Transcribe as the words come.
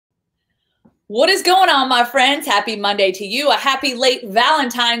What is going on, my friends? Happy Monday to you. A happy late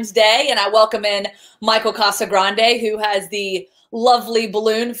Valentine's Day. And I welcome in Michael Casagrande, who has the lovely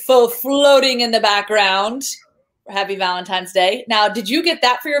balloon floating in the background. Happy Valentine's Day. Now, did you get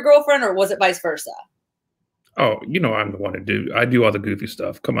that for your girlfriend or was it vice versa? Oh, you know I'm the one to do. I do all the goofy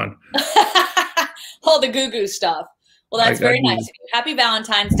stuff. Come on. All the goo-goo stuff. Well, that's very nice of you. Happy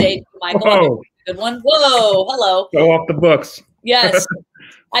Valentine's Day to Michael. Whoa. Good one. Whoa. Hello. Go off the books. Yes.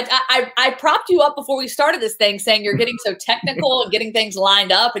 I propped you up before we started this thing saying you're getting so technical and getting things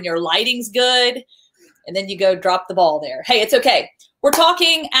lined up and your lighting's good. And then you go drop the ball there. Hey, it's okay. We're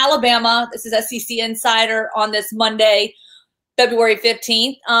talking Alabama. This is SEC Insider on this Monday, February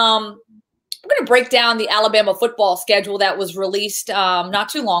 15th. I'm going to break down the Alabama football schedule that was released not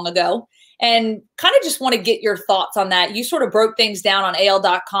too long ago and kind of just want to get your thoughts on that. You sort of broke things down on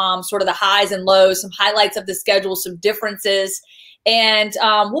AL.com, sort of the highs and lows, some highlights of the schedule, some differences. And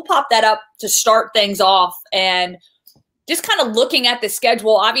we'll pop that up to start things off and just kind of looking at the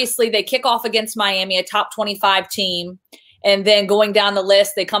schedule. Obviously, they kick off against Miami, a top 25 team. And then going down the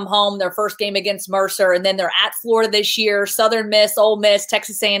list, they come home, their first game against Mercer. And then they're at Florida this year, Southern Miss, Ole Miss,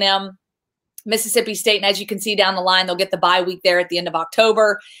 Texas A&M, Mississippi State. And as you can see down the line, they'll get the bye week there at the end of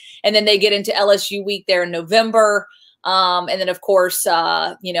October. And then they get into LSU week there in November. And then, of course,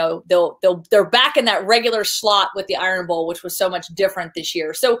 you know, they're back in that regular slot with the Iron Bowl, which was so much different this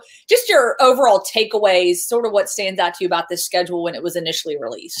year. So just your overall takeaways, sort of what stands out to you about this schedule when it was initially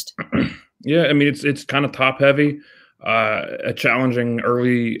released. Yeah, I mean, it's kind of top heavy, a challenging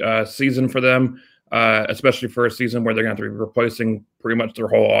early season for them, especially for a season where they're going to have to be replacing pretty much their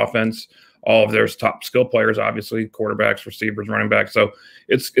whole offense. All of their top skill players, obviously, quarterbacks, receivers, running backs. So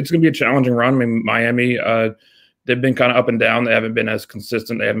it's going to be a challenging run. I mean, Miami, they've been kind of up and down. They haven't been as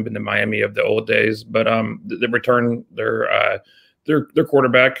consistent. They haven't been the Miami of the old days. But they return their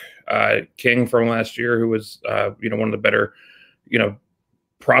quarterback, King from last year, who was one of the better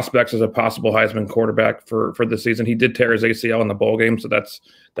prospects as a possible Heisman quarterback for the season. He did tear his ACL in the bowl game, so that's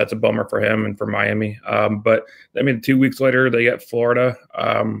a bummer for him and for Miami. But I mean, 2 weeks later they get Florida.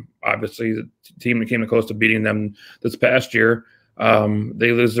 Obviously, the team that came close to beating them this past year.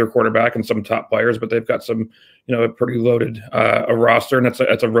 They lose their quarterback and some top players, but they've got some, a pretty loaded a roster, and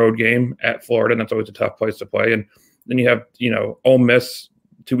that's a road game at Florida, and that's always a tough place to play. And then you have, Ole Miss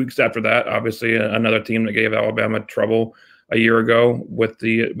 2 weeks after that, obviously another team that gave Alabama trouble a year ago with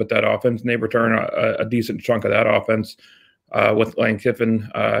that offense, and they return a decent chunk of that offense with Lane Kiffin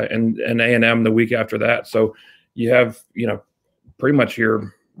and A&M the week after that. So you have, pretty much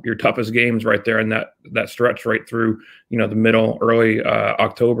your toughest games right there in that stretch right through, the middle, early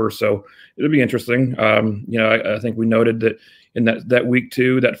October. So it'll be interesting. I think we noted that in that week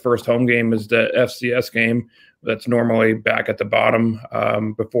 2, that first home game is the FCS game. That's normally back at the bottom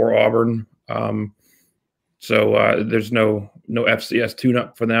before Auburn. So there's no FCS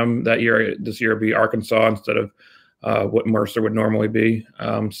tune-up for them that year. This year it'll be Arkansas instead of what Mercer would normally be.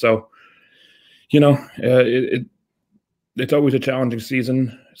 It's always a challenging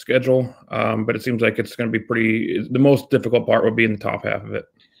season schedule, but it seems like it's going to be the most difficult part will be in the top half of it.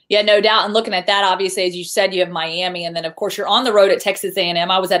 Yeah, no doubt. And looking at that, obviously, as you said, you have Miami, and then of course you're on the road at Texas A&M.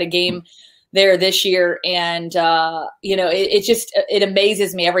 I was at a game there this year, and it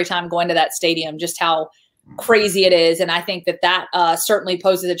amazes me every time going to that stadium just how crazy it is. And I think that certainly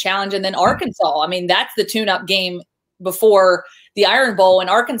poses a challenge. And then Arkansas, I mean, that's the tune-up game before the Iron Bowl, and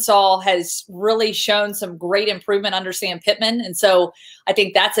Arkansas has really shown some great improvement under Sam Pittman. And so I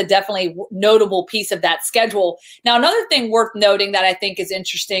think that's a definitely notable piece of that schedule. Now, another thing worth noting that I think is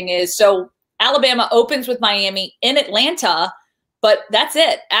interesting is, so Alabama opens with Miami in Atlanta, but that's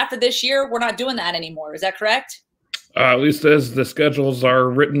it. After this year, we're not doing that anymore. Is that correct? At least as the schedules are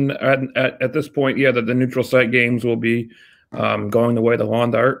written at this point, yeah, that the neutral site games will be going the way of the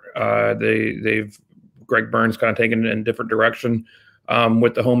lawn dart. Greg Burns kind of taken it in a different direction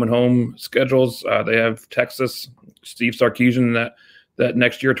with the home and home schedules. They have Texas, Steve Sarkisian that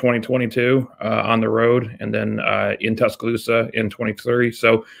next year, 2022, on the road, and then in Tuscaloosa in 23.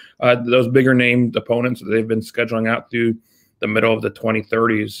 So those bigger named opponents, they've been scheduling out through the middle of the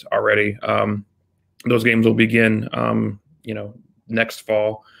 2030s already. Those games will begin, next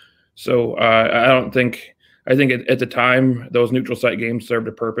fall. So I think at the time those neutral site games served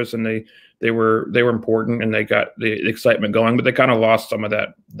a purpose, and they were important, and they got the excitement going. But they kind of lost some of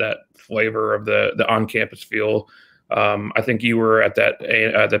that flavor of the on campus feel. I think you were at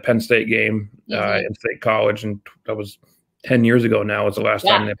the Penn State game in State College, and that was 10 years ago now. Was the last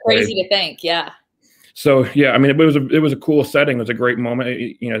time they played. Crazy to think, yeah. So yeah, I mean, it was a cool setting. It was a great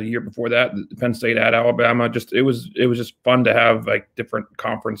moment. You know, the year before that, Penn State at Alabama. It was just fun to have like different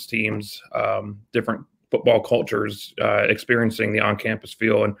conference teams, different football cultures, experiencing the on-campus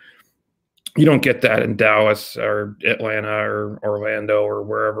feel, and you don't get that in Dallas or Atlanta or Orlando or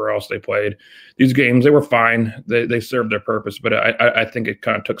wherever else they played. These games, they were fine. They served their purpose, but I think it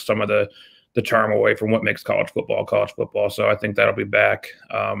kind of took some of the charm away from what makes college football. So I think that'll be back,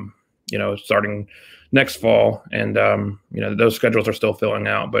 you know, starting next fall. And, you know, those schedules are still filling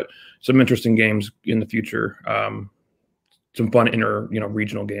out, but some interesting games in the future, some fun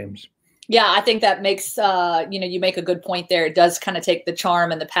regional games. Yeah, I think that makes, you know, you make a good point there. It does kind of take the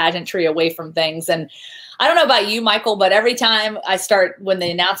charm and the pageantry away from things. And I don't know about you, Michael, but every time when the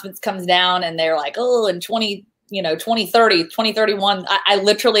announcements comes down and they're like, oh, in 2030, 2031, I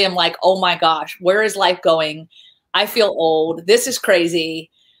literally am like, oh my gosh, where is life going? I feel old. This is crazy.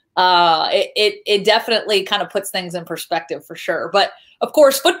 It definitely kind of puts things in perspective for sure. But of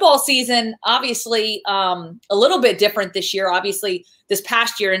course, football season, obviously a little bit different this year, obviously this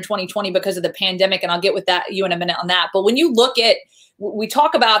past year in 2020 because of the pandemic. And I'll get with you in a minute on that. But when you look at, we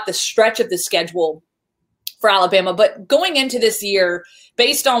talk about the stretch of the schedule for Alabama, but going into this year,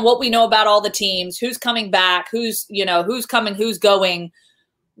 based on what we know about all the teams, who's coming back, who's coming, who's going,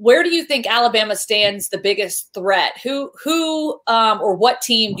 where do you think Alabama stands the biggest threat? Who or what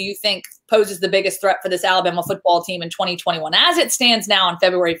team do you think poses the biggest threat for this Alabama football team in 2021 as it stands now on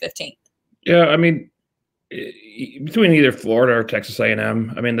February 15th? Yeah, I mean, between either Florida or Texas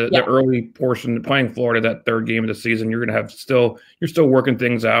A&M, I mean, the early portion, playing Florida, that third game of the season, you're going to have you're still working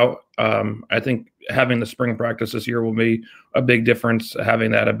things out. I think having the spring practice this year will be a big difference,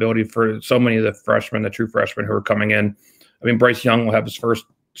 having that ability for so many of the freshmen, the true freshmen who are coming in. I mean, Bryce Young will have his first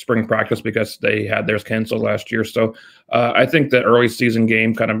spring practice because they had theirs canceled last year. So I think the early season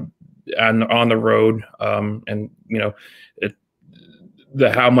game kind of on the road, and, you know,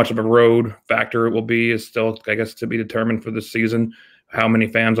 how much of a road factor it will be is still, I guess, to be determined for this season. How many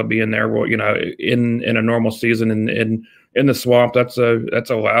fans will be in there? Well, you know, in a normal season in the Swamp, that's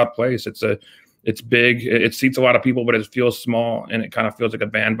a loud place. It's big. It seats a lot of people, but it feels small and it kind of feels like a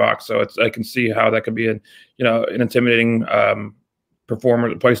bandbox. So I can see how that could be an intimidating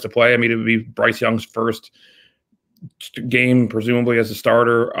place to play. I mean, it would be Bryce Young's first game, presumably as a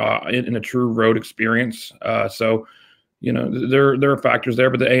starter in a true road experience. So, you know, there are factors there,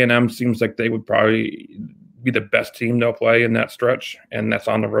 but the A&M seems like they would probably be the best team they'll play in that stretch, and that's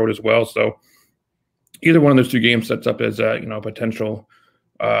on the road as well. So either one of those two games sets up as a potential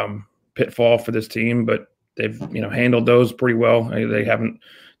pitfall for this team, but they've handled those pretty well.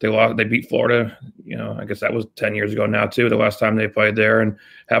 They beat Florida. I guess that was 10 years ago now too, the last time they played there, and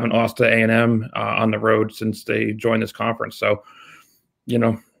haven't lost to A&M on the road since they joined this conference. So,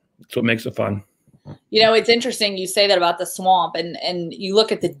 it's what makes it fun. It's interesting you say that about the Swamp, and you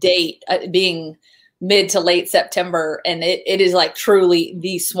look at the date being mid to late September, and it is like truly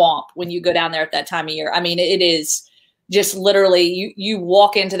the Swamp when you go down there at that time of year. I mean, it is just literally you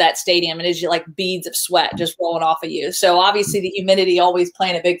walk into that stadium and it's like beads of sweat just rolling off of you. So obviously the humidity always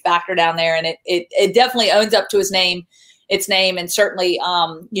playing a big factor down there, and it definitely owns up to its name, and certainly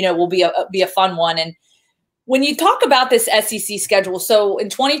will be a fun one. And when you talk about this SEC schedule, so in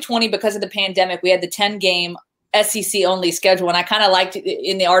 2020, because of the pandemic, we had the 10-game SEC only schedule. And I kind of liked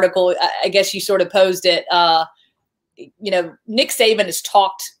in the article, I guess you sort of posed it, Nick Saban has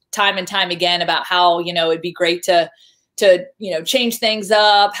talked time and time again about how, it'd be great to change things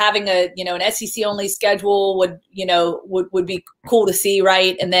up. Having an SEC only schedule would be cool to see.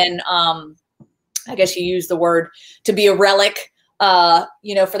 Right. And then I guess you use the word to be a relic,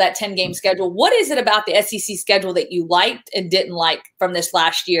 for that 10-game schedule. What is it about the SEC schedule that you liked and didn't like from this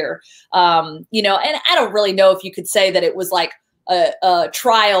last year? And I don't really know if you could say that it was like a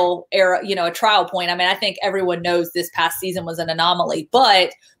trial era, a trial point. I mean, I think everyone knows this past season was an anomaly,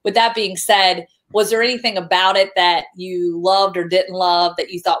 but with that being said, was there anything about it that you loved or didn't love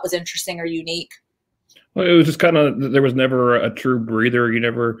that you thought was interesting or unique? Well, it was just kind of, there was never a true breather.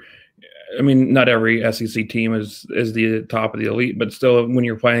 Not every SEC team is the top of the elite, but still, when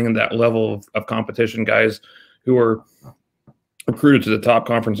you're playing in that level of competition, guys who are recruited to the top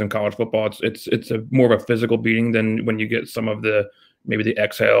conference in college football, it's a more of a physical beating than when you get some of maybe the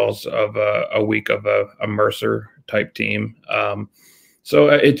exhales of a week of a Mercer type team. So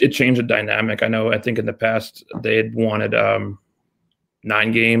it changed the dynamic. I think in the past they had wanted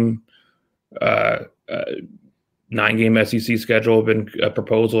 9-game SEC schedule, been a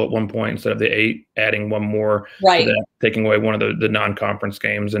proposal at one point instead of the 8, adding one more, right? So taking away one of the non-conference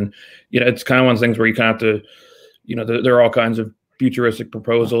games. And it's kind of one of those things where you kind of have to, there are all kinds of futuristic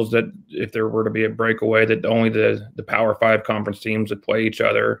proposals that if there were to be a breakaway, that only the Power 5 conference teams would play each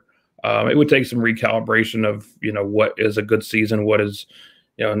other. It would take some recalibration of, what is a good season, what is,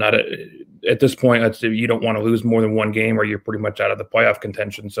 not at this point, you don't want to lose more than one game or you're pretty much out of the playoff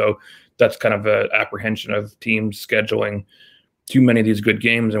contention. So that's kind of an apprehension of teams scheduling too many of these good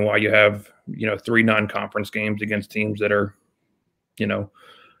games, and why you have, 3 non-conference games against teams that are,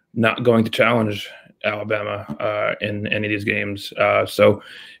 not going to challenge Alabama in any of these games. So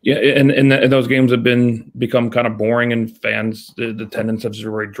yeah, and those games have become kind of boring, and fans, the attendance has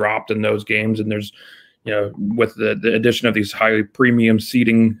already dropped in those games. And there's, with the addition of these high premium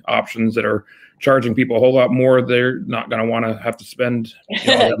seating options that are charging people a whole lot more, they're not going to want to have to spend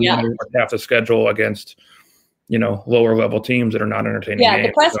half the schedule against, lower level teams that are not entertaining. Yeah, games.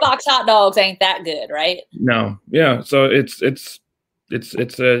 the press box hot dogs ain't that good, right? No, yeah. So it's a,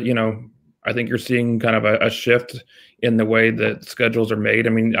 I think you're seeing kind of a shift in the way that schedules are made.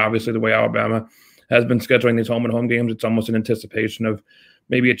 I mean, obviously the way Alabama has been scheduling these home and home games, it's almost an anticipation of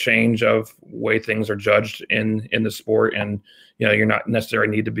maybe a change of way things are judged in the sport. And, you're not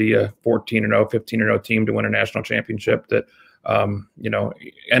necessarily need to be a 14-0, 15-0 team to win a national championship. That,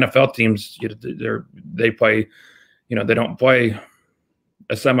 NFL teams, they play, they don't play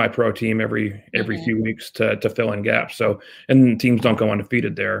a semi-pro team every few weeks to fill in gaps. So, and teams don't go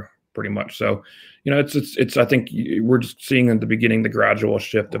undefeated there pretty much. So, it's I think we're just seeing in the beginning the gradual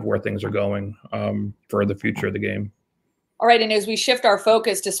shift of where things are going for the future of the game. All right, and as we shift our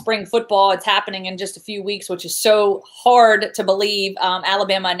focus to spring football, it's happening in just a few weeks, which is so hard to believe.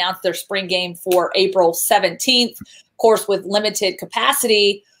 Alabama announced their spring game for April 17th, of course, with limited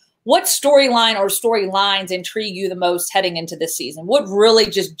capacity. What storyline or storylines intrigue you the most heading into this season? What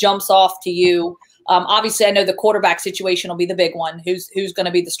really just jumps off to you? Obviously, I know the quarterback situation will be the big one. Who's going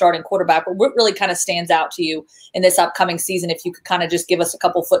to be the starting quarterback? But what really kind of stands out to you in this upcoming season? If you could kind of just give us a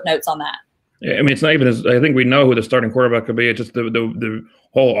couple footnotes on that. Yeah, I mean, it's not even I think we know who the starting quarterback could be. It's just the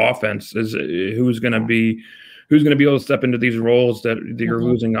whole offense is who's going to be able to step into these roles that you're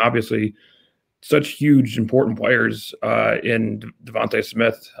losing. Obviously, such huge, important players in Devontae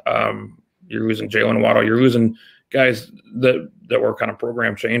Smith. You're losing Jalen Waddle. You're losing guys that were kind of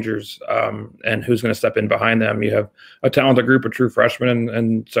program changers. And who's going to step in behind them? You have a talented group of true freshmen,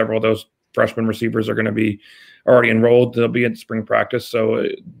 and several of those freshman receivers are going to be already enrolled. They'll be in spring practice. So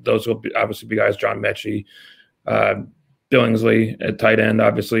those will obviously be guys, John Mechie, Billingsley at tight end,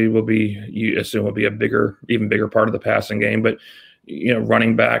 obviously you assume will be even bigger part of the passing game. But,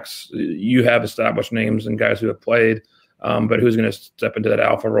 running backs, you have established names and guys who have played, but who's going to step into that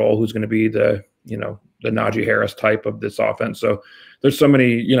alpha role? Who's going to be the Najee Harris type of this offense? So there's so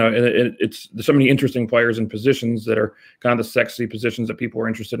many, there's so many interesting players and positions that are kind of the sexy positions that people are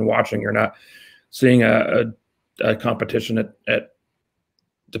interested in watching. You're not seeing a competition at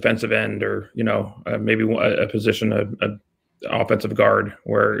defensive end, or maybe a position of offensive guard,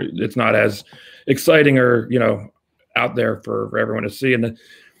 where it's not as exciting or out there for everyone to see. And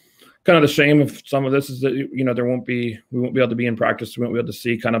kind of the shame of some of this is that we won't be able to be in practice. We won't be able to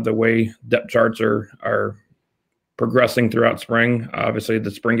see kind of the way depth charts are progressing throughout spring. Obviously, the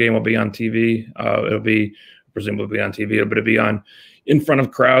spring game will be on TV. It'll be presumably on TV, but it'll be on in front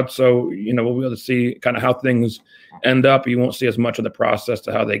of crowds. So, we'll be able to see kind of how things end up. You won't see as much of the process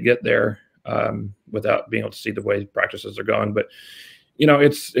to how they get there without being able to see the way practices are going. But,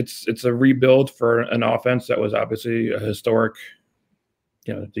 it's a rebuild for an offense that was obviously a historic,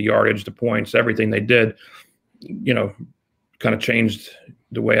 the yardage, the points, everything they did, kind of changed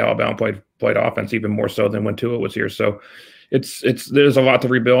the way Alabama played offense even more so than when Tua was here. So there's a lot to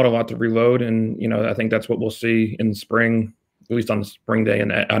rebuild, a lot to reload. And, I think that's what we'll see in the spring, at least on the spring day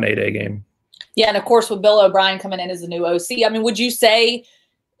and on A-Day game. Yeah, and of course with Bill O'Brien coming in as the new OC, I mean, would you say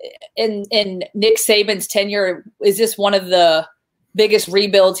in Nick Saban's tenure, is this one of the biggest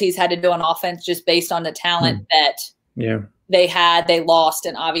rebuilds he's had to do on offense, just based on the talent that they lost,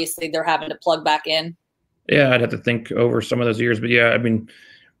 and obviously they're having to plug back in? Yeah, I'd have to think over some of those years, but yeah, I mean,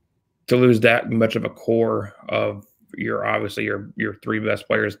 to lose that much of a core of your 3 best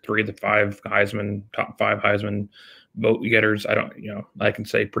players, 3 of the 5 Heisman, top 5 Heisman vote getters, I can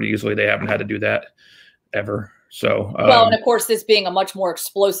say pretty easily they haven't had to do that ever. So and of course, this being a much more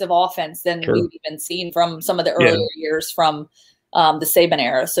explosive offense than we've even seen from some of the earlier years from the Saban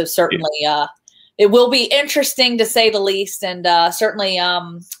era. So certainly it will be interesting to say the least, and certainly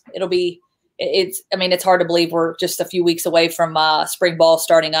it's hard to believe we're just a few weeks away from spring ball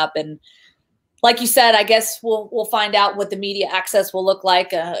starting up, and like you said, I guess we'll find out what the media access will look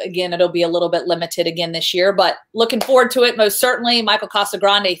like. Again, it'll be a little bit limited again this year, but looking forward to it most certainly. Michael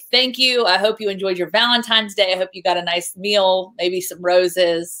Casagrande, thank you. I hope you enjoyed your Valentine's Day. I hope you got a nice meal, maybe some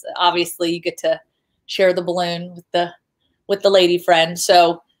roses. Obviously, you get to share the balloon with the lady friend.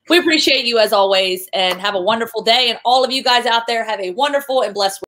 So we appreciate you as always, and have a wonderful day. And all of you guys out there, have a wonderful and blessed week.